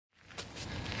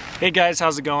Hey guys,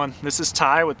 how's it going? This is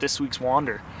Ty with this week's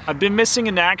Wander. I've been missing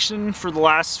in action for the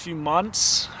last few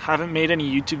months. Haven't made any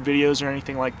YouTube videos or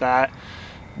anything like that.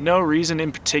 No reason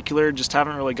in particular, just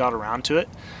haven't really got around to it.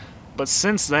 But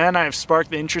since then, I've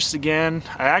sparked the interest again.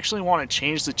 I actually want to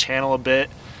change the channel a bit,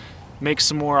 make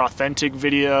some more authentic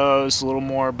videos, a little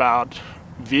more about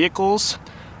vehicles.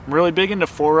 I'm really big into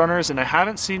 4runners, and I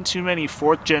haven't seen too many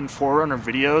 4th gen 4runner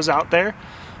videos out there,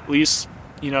 at least,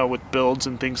 you know, with builds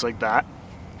and things like that.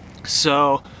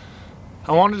 So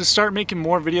I wanted to start making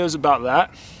more videos about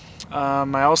that.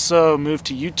 I also moved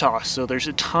to Utah, so there's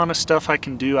a ton of stuff I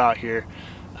can do out here,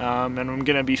 and I'm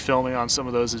gonna be filming on some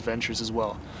of those adventures as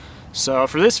well. So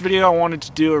for this video, I wanted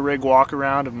to do a rig walk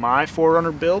around of my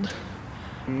 4runner build.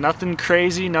 Nothing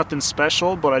crazy, nothing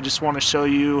special, but I just want to show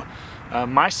you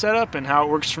my setup and how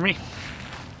it works for me.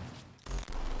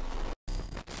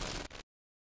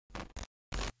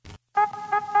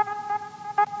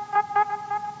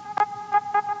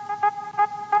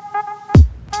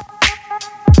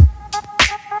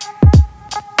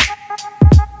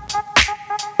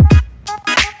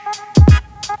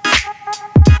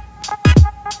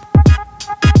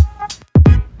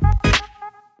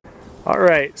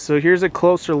 Alright, so here's a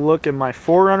closer look at my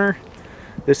 4runner.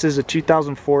 This is a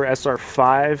 2004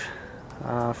 SR5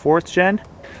 4th gen.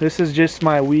 This is just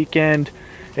my weekend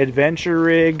adventure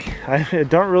rig. I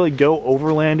don't really go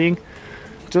overlanding.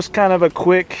 Just kind of a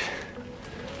quick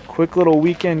little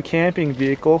weekend camping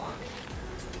vehicle.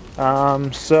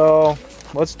 So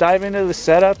let's dive into the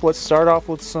setup. Let's start off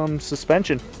with some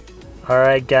suspension.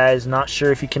 Alright guys, not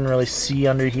sure if you can really see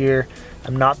under here.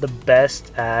 I'm not the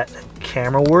best at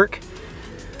camera work.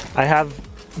 I have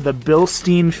the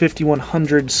Bilstein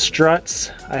 5100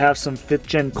 struts. I have some 5th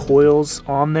gen coils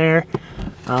on there.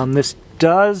 This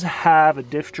does have a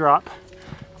diff drop.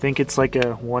 I think it's like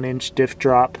a 1-inch diff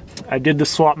drop. I did the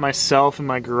swap myself in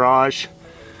my garage.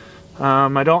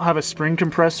 I don't have a spring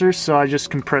compressor, so I just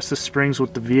compressed the springs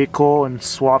with the vehicle and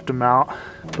swapped them out.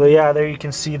 But yeah, there you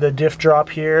can see the diff drop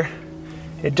here.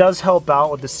 It does help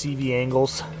out with the CV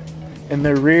angles. In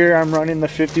the rear, I'm running the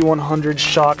 5100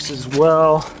 shocks as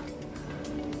well.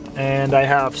 And I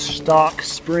have stock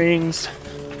springs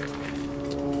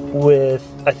with,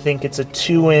 I think it's a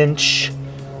 2-inch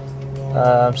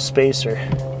spacer.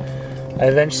 I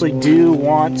eventually do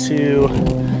want to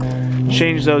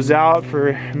change those out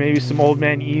for maybe some Old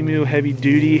Man Emu heavy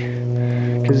duty,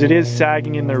 because it is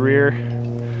sagging in the rear.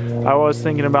 I was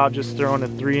thinking about just throwing a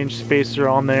 3-inch spacer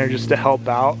on there just to help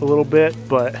out a little bit,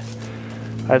 but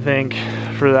I think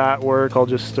for that work I'll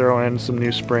just throw in some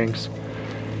new springs.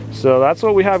 So that's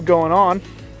what we have going on.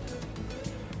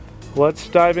 Let's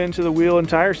dive into the wheel and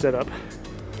tire setup.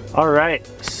 Alright,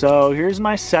 so here's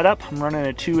my setup. I'm running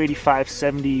a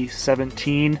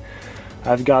 285/70/17.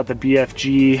 I've got the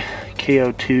BFG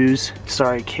KO2s.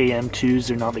 Sorry, KM2s,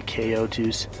 they're not the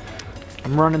KO2s.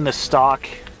 I'm running the stock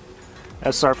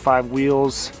SR5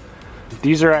 wheels.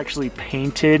 These are actually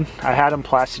painted. I had them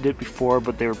plastered it before,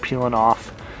 but they were peeling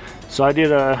off. So I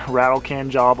did a rattle can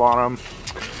job on them.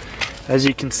 As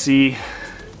you can see,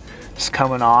 it's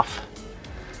coming off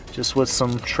just with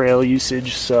some trail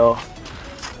usage. So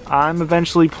I'm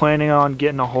eventually planning on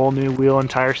getting a whole new wheel and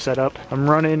tire setup. I'm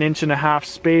running 1.5-inch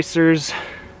spacers.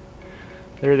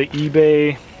 They're the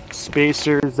eBay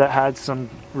spacers that had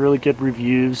some really good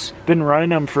reviews. Been running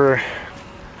them for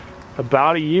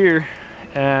about a year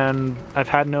and I've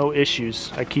had no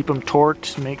issues. I keep them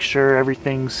torqued, make sure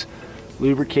everything's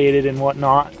lubricated and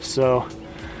whatnot, so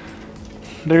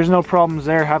there's no problems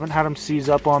there. Haven't had them seize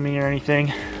up on me or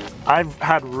anything. I've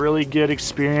had really good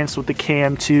experience with the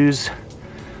KM2s.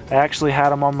 I actually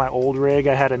had them on my old rig.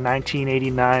 I had a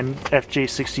 1989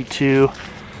 FJ62.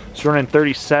 It's running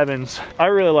 37s. I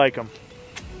really like them.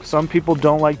 Some people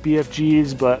don't like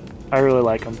BFGs, but I really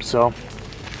like them, so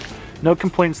no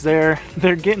complaints there.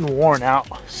 They're getting worn out,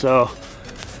 so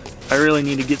I really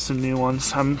need to get some new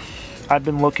ones. I've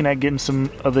been looking at getting some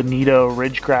of the Nito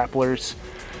Ridge Grapplers.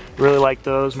 Really like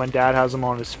those. My dad has them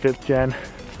on his 5th gen.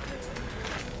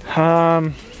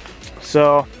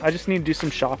 So I just need to do some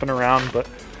shopping around, but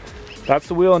that's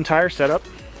the wheel and tire setup.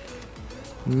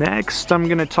 Next, I'm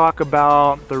gonna talk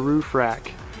about the roof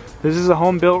rack. This is a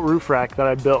home-built roof rack that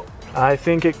I built. I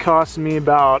think it cost me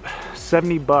about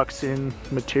 70 bucks in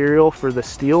material for the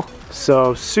steel.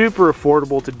 So super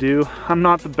affordable to do. I'm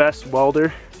not the best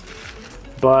welder,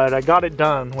 but I got it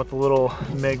done with a little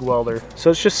MIG welder.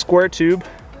 So it's just square tube.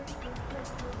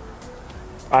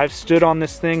 I've stood on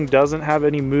this thing, doesn't have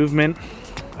any movement.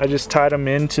 I just tied them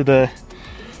into the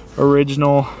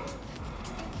original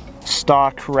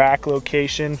stock rack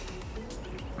location.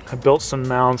 I built some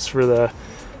mounts for the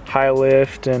high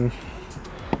lift and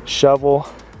shovel.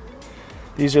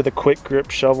 These are the quick grip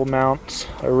shovel mounts.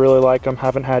 I really like them,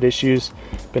 haven't had issues.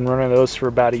 Been running those for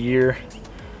about a year.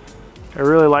 I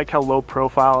really like how low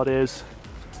profile it is.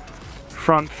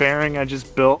 Front fairing I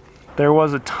just built. There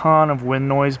was a ton of wind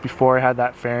noise before I had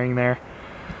that fairing there.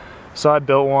 So I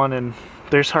built one and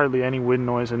there's hardly any wind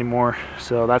noise anymore.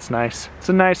 So that's nice. It's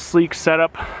a nice sleek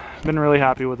setup. Been really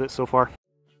happy with it so far.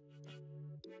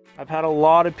 I've had a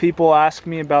lot of people ask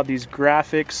me about these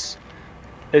graphics.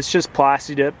 It's just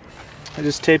Plasti Dip. I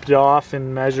just taped it off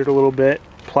and measured a little bit.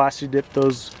 Plasti Dip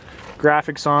those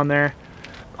graphics on there.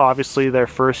 Obviously they're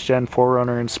first gen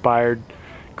 4runner inspired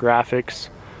graphics.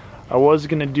 I was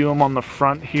gonna do them on the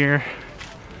front here,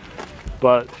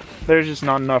 but there's just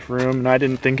not enough room and I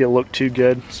didn't think it looked too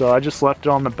good, so I just left it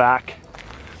on the back.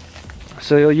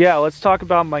 So yeah, let's talk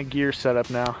about my gear setup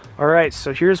now. Alright,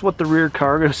 so here's what the rear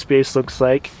cargo space looks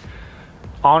like.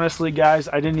 Honestly guys,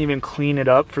 I didn't even clean it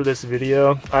up for this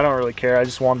video. I don't really care, I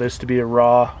just want this to be a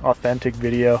raw, authentic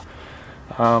video.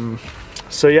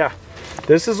 So yeah,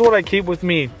 this is what I keep with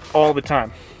me all the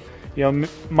time. You know,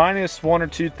 minus one or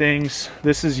two things,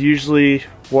 this is usually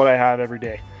what I have every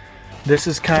day. This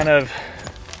is kind of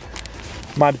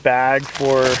my bag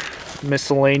for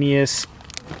miscellaneous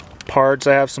parts.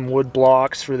 I have some wood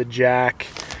blocks for the jack,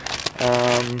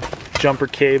 jumper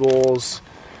cables,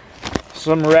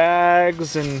 some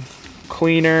rags and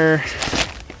cleaner,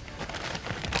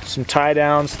 some tie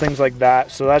downs, things like that.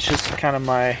 So that's just kind of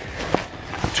my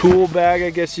tool bag, I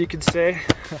guess you could say.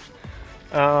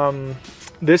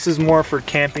 This is more for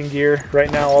camping gear.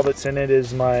 Right now all that's in it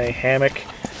is my hammock.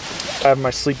 I have my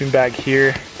sleeping bag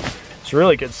here. It's a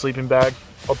really good sleeping bag.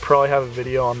 I'll probably have a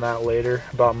video on that later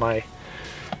about my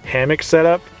hammock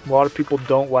setup. A lot of people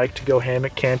don't like to go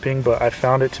hammock camping, but I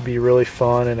found it to be really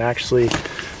fun and actually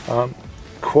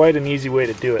quite an easy way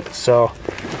to do it. So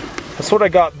that's what I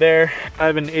got there. I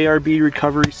have an ARB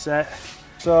recovery set.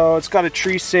 So it's got a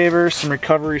tree saver, some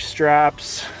recovery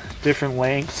straps, different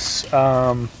lengths.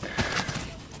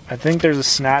 I think there's a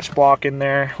snatch block in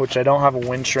there, which I don't have a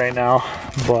winch right now,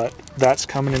 but that's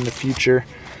coming in the future.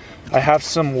 I have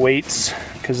some weights,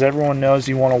 because everyone knows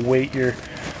you want to weight your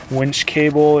winch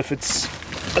cable if it's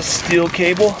a steel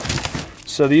cable.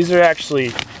 So these are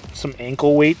actually some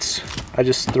ankle weights. I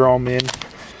just throw them in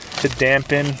to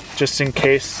dampen, just in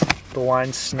case the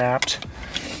line snapped.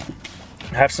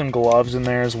 I have some gloves in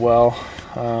there as well.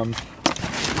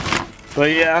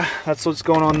 But yeah, that's what's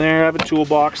going on there. I have a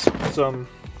toolbox, some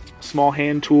small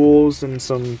hand tools and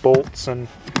some bolts and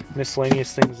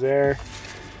miscellaneous things there.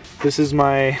 This is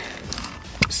my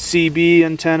CB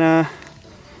antenna.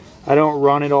 I don't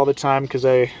run it all the time because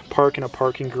I park in a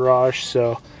parking garage,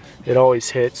 so it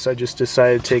always hits. I just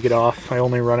decided to take it off. I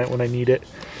only run it when I need it.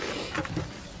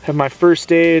 Have my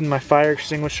first aid, my fire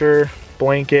extinguisher,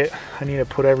 blanket. I need to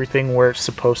put everything where it's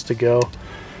supposed to go.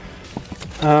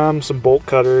 Some bolt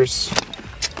cutters.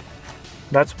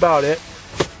 That's about it.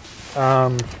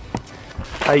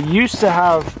 I used to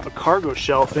have a cargo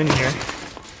shelf in here,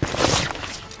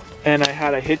 and I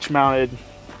had a hitch mounted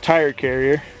tire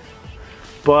carrier,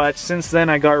 but since then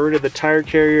I got rid of the tire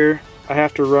carrier. I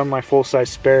have to run my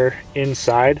full-size spare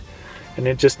inside, and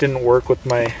it just didn't work with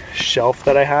my shelf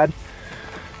that I had.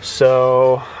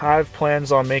 So I have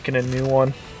plans on making a new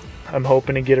one. I'm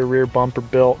hoping to get a rear bumper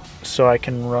built so I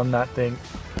can run that thing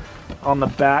on the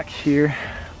back here.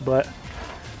 But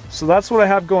so that's what I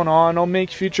have going on. I'll make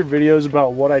future videos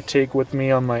about what I take with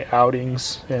me on my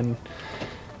outings and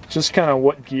just kind of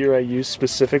what gear I use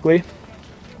specifically,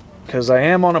 because I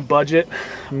am on a budget.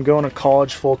 I'm going to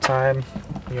college full-time,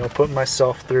 you know, putting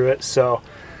myself through it, so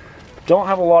don't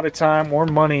have a lot of time or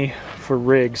money for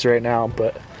rigs right now,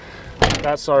 but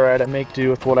that's alright. I make do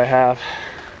with what I have.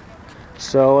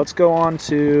 So let's go on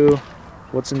to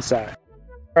what's inside.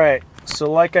 Alright, so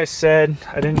like I said,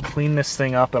 I didn't clean this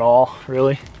thing up at all,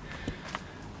 really.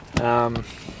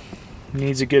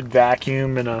 Needs a good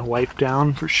vacuum and a wipe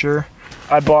down for sure.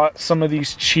 I bought some of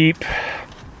these cheap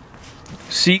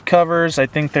seat covers. I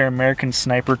think they're American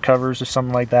Sniper covers or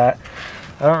something like that.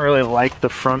 I don't really like the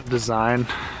front design.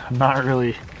 I'm not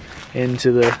really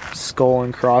into the skull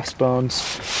and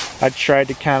crossbones. I tried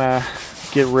to kind of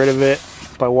get rid of it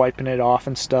by wiping it off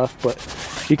and stuff, but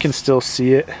you can still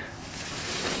see it.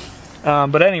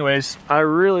 But anyways, I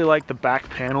really like the back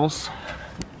panels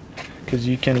because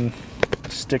you can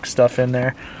stick stuff in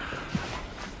there.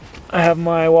 I have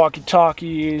my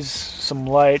walkie-talkies, some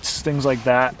lights, things like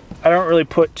that. I don't really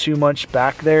put too much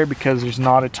back there because there's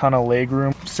not a ton of leg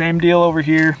room. Same deal over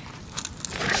here.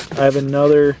 I have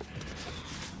another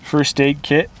first aid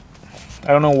kit. I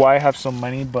don't know why I have so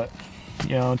many, but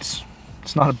you know, it's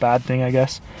not a bad thing, I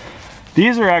guess.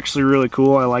 These are actually really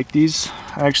cool. I like these.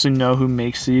 I actually know who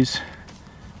makes these.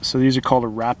 So these are called a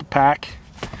Wrap-A-Pack.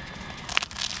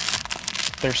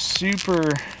 They're super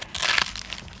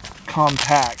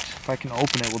compact, if I can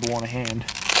open it with one hand.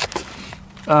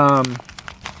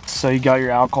 So you got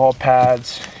your alcohol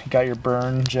pads, you got your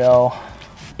burn gel,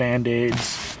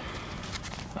 Band-Aids.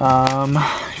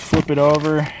 Flip it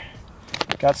over,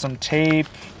 got some tape,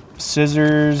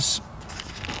 scissors,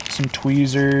 some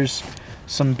tweezers,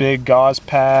 some big gauze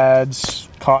pads,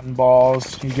 cotton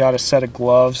balls. You got a set of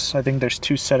gloves. I think there's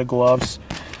 2 sets of gloves.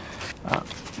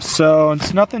 So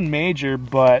it's nothing major,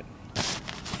 but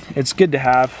it's good to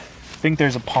have. I think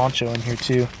there's a poncho in here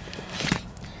too.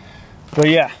 But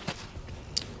yeah,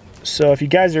 so if you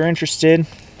guys are interested,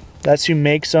 that's who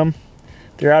makes them.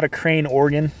 They're out of Crane,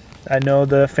 Oregon. I know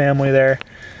the family there.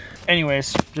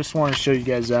 Anyways, just wanted to show you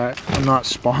guys that. I'm not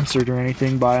sponsored or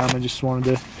anything by them. I just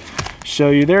wanted to show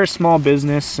you. They're a small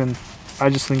business, and I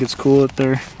just think it's cool that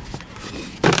they're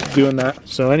doing that.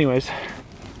 So anyways,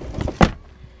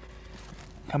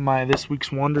 got my This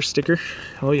Week's Wonder sticker.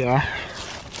 Oh yeah,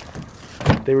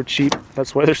 they were cheap.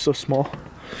 That's why they're so small.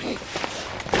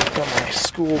 Got my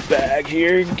school bag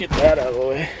here. Get that out of the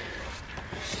way.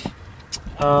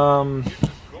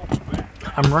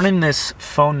 I'm running this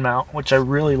phone mount, which I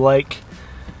really like.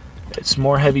 It's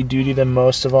more heavy duty than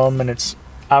most of them, and it's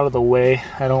out of the way.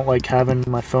 I don't like having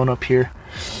my phone up here.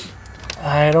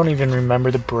 I don't even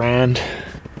remember the brand.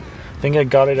 I think I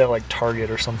got it at like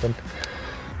Target or something.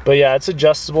 But yeah, it's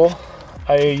adjustable.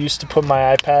 I used to put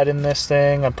my iPad in this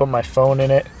thing. I put my phone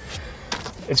in it.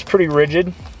 It's pretty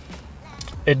rigid.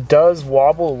 It does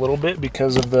wobble a little bit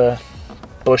because of the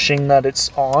bushing that it's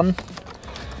on.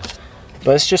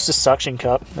 But it's just a suction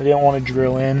cup. I didn't want to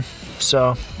drill in.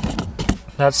 So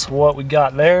that's what we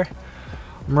got there.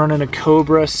 I'm running a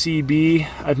Cobra CB.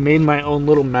 I've made my own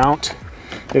little mount.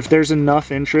 If there's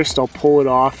enough interest, I'll pull it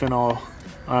off and I'll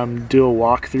do a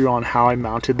walkthrough on how I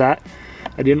mounted that.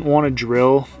 I didn't want to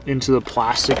drill into the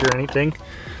plastic or anything,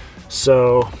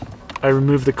 so I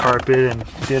removed the carpet and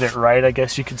did it right, I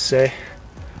guess you could say.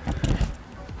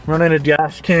 Running a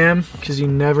dash cam because you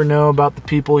never know about the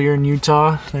people here in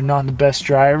Utah. They're not the best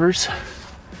drivers.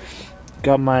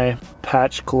 Got my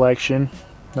patch collection,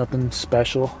 nothing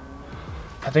special.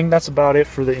 I think that's about it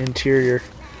for the interior.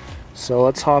 So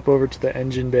let's hop over to the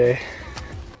engine bay.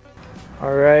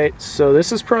 Alright, so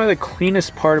this is probably the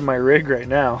cleanest part of my rig right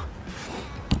now,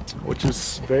 which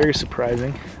is very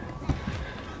surprising.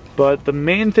 But the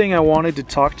main thing I wanted to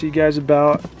talk to you guys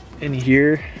about in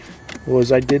here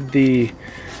was I did the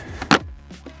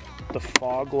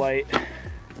fog light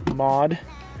mod.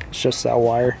 It's just that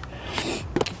wire.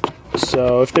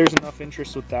 So if there's enough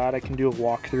interest with that, I can do a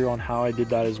walkthrough on how I did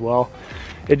that as well.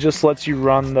 It just lets you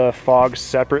run the fog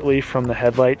separately from the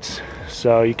headlights,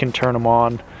 so you can turn them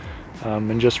on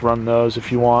and just run those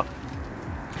if you want.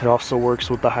 It also works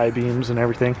with the high beams and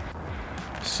everything.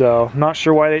 So I'm not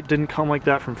sure why it didn't come like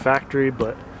that from factory,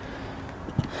 but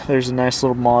there's a nice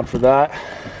little mod for that.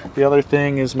 The other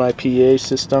thing is my PA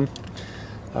system.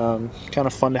 Kind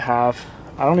of fun to have.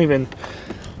 I don't even,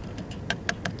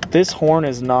 this horn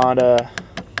is not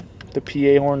the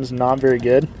PA horn is not very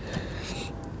good.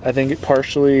 I think it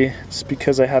partially it's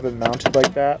because I have it mounted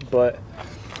like that, but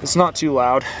it's not too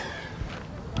loud.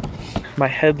 My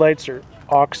headlights are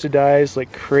oxidized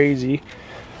like crazy.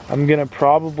 I'm gonna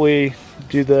probably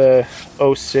do the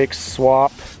 06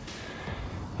 swap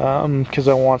because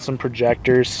I want some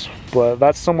projectors, but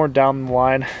that's somewhere down the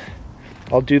line.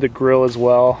 I'll do the grill as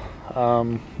well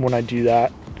when I do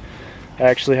that. I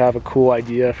actually have a cool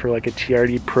idea for like a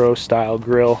TRD Pro style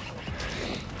grill.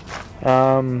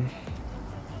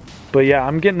 But yeah,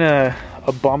 I'm getting a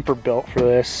bumper built for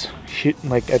this.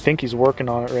 Like, I think he's working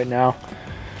on it right now.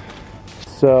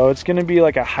 So it's gonna be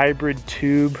like a hybrid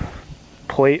tube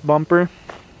plate bumper.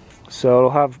 So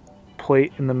it'll have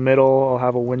plate in the middle, I'll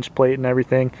have a winch plate and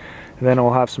everything, and then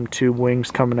I'll have some tube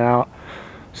wings coming out.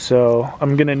 So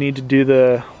I'm gonna need to do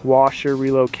the washer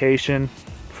relocation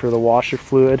for the washer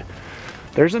fluid.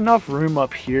 There's enough room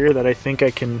up here that I think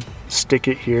I can stick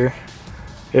it here.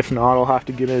 If not, I'll have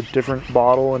to get a different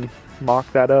bottle and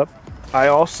mock that up. I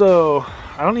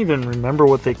don't even remember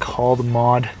what they call the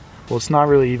mod. Well, it's not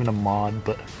really even a mod,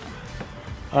 but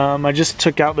I just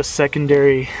took out the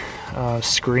secondary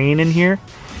screen in here.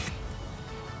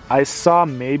 I saw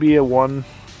maybe a 1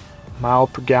 mile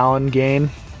per gallon gain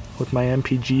with my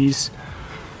MPGs.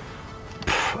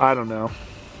 I don't know.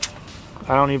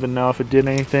 I don't even know if it did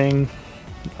anything.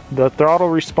 The throttle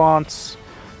response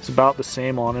is about the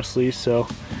same, honestly, so.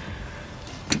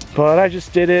 But I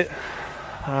just did it.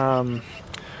 Other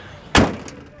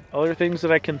things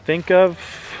that I can think of,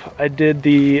 I did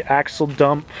the axle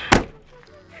dump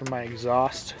for my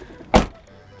exhaust.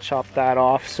 Chopped that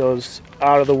off so it's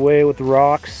out of the way with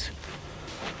rocks.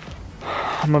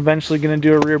 I'm eventually gonna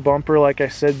do a rear bumper like I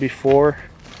said before.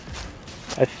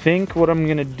 I think what I'm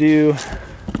gonna do,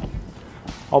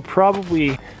 I'll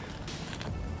probably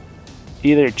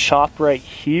either chop right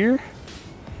here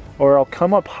or I'll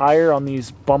come up higher on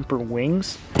these bumper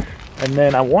wings, and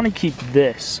then I want to keep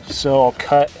this, so I'll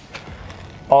cut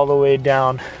all the way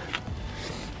down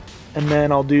and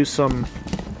then I'll do some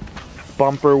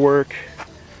bumper work.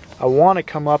 I want to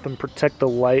come up and protect the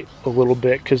light a little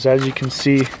bit because as you can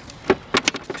see,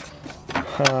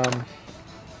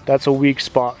 that's a weak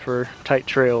spot for tight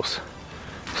trails.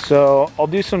 So I'll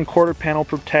do some quarter panel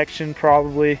protection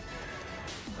probably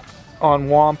on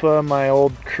Wampa, my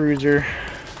old cruiser.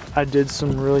 I did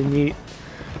some really neat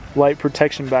light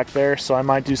protection back there, so I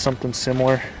might do something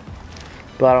similar,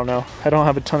 but I don't know. I don't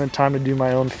have a ton of time to do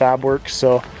my own fab work,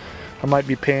 so I might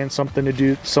be paying someone to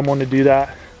do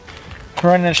that.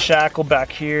 Running a shackle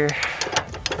back here.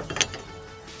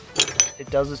 It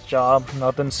does its job,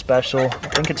 nothing special. I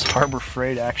think it's Harbor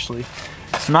Freight actually.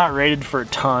 It's not rated for a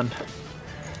ton.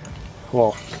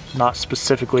 Well, not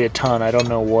specifically a ton. I don't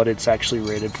know what it's actually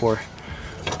rated for.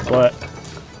 But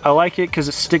I like it because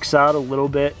it sticks out a little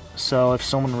bit. So if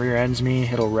someone rear ends me,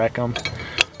 it'll wreck them.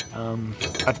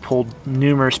 I've pulled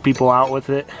numerous people out with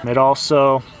it.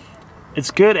 It's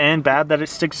good and bad that it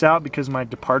sticks out because my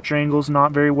departure angle is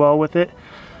not very well with it.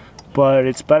 But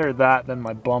it's better that than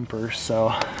my bumper.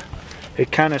 So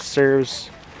it kind of serves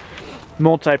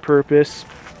multi-purpose.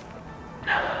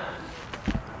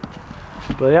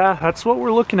 But yeah, that's what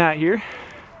we're looking at here.